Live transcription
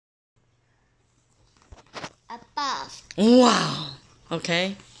Fast. Wow.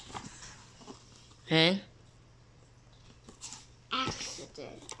 Okay. And?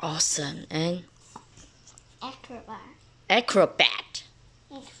 Accident. Awesome. And? Acrobat. Acrobat.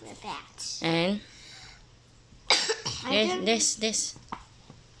 Acrobat. And? This.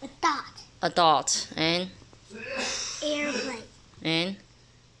 A dot. A dot. And? Airplane. And?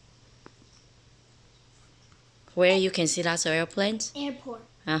 Where you can see lots of airplanes? Airport.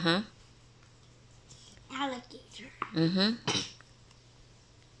 Uh-huh. Alligator. Mm-hmm.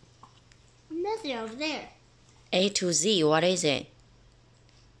 Nothing over there. A to Z, what is it?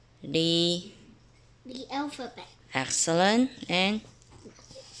 The alphabet. Excellent. And?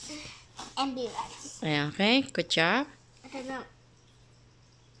 Ambulance. Yeah, okay, good job. I don't know.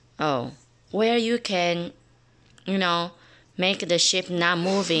 Oh, where you can, make the ship not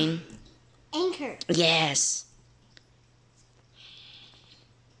moving. Anchor. Yes.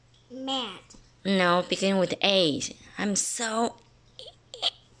 Mad. No, begin with A. I'm so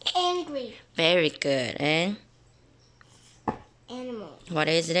Angry. very good. And Animal. what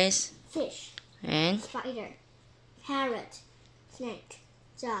is this? Fish. And Spider. Parrot. Snake.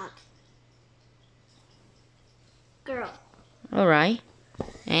 Dog. Girl. all right.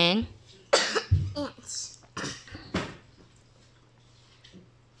 And Ants.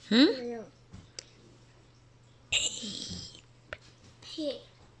 hmm? Pig.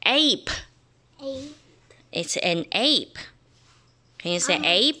 Ape. Ape. It's an ape. Can you say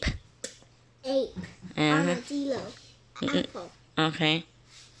ape? Ape. Armadillo. Apple. Okay.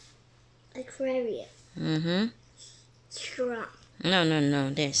 Aquarium. Mm-hmm. Straw. No.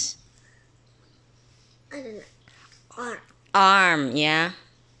 This. I don't know. Arm. Arm, yeah.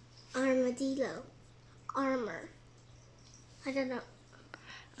 Armadillo. Armor. I don't know.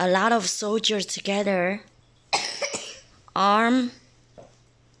 A lot of soldiers together. Arm.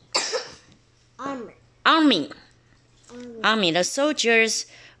 Armor. Army. Armor. Army. The soldiers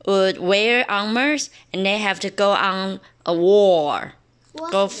would wear armors and they have to go on a war.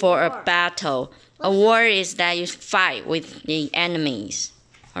 What's Go for war? a battle. A war is that you fight with the enemies.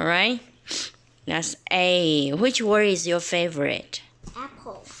 Alright? That's A. Which word is your favorite?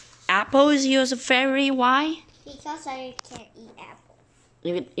 Apple. Apple is your favorite. Why? Because I can't eat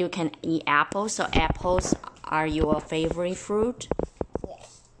apple. You can eat apples, so apples are your favorite fruit?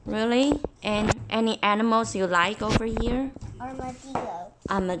 Yes. Really? And any animals you like over here? Armadillo.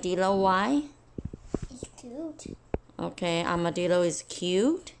 Armadillo, why? It's cute. Okay, armadillo is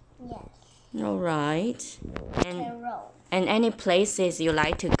cute. Yes. Alright. Carol. And any places you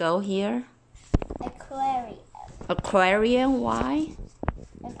like to go here? Aquarium. Aquarium, why?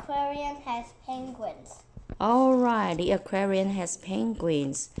 Aquarium has penguins. Alright, the aquarium has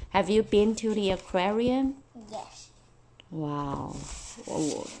penguins. Have you been to the aquarium? Yes. Wow.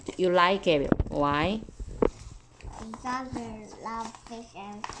 You like it. Why? Because there's a lot of fish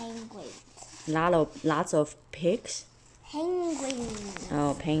and penguins. Lots of pigs? Penguins.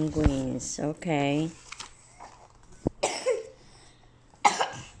 Oh, penguins. Okay. Can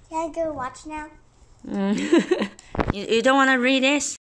I go watch now? You don't want to read this?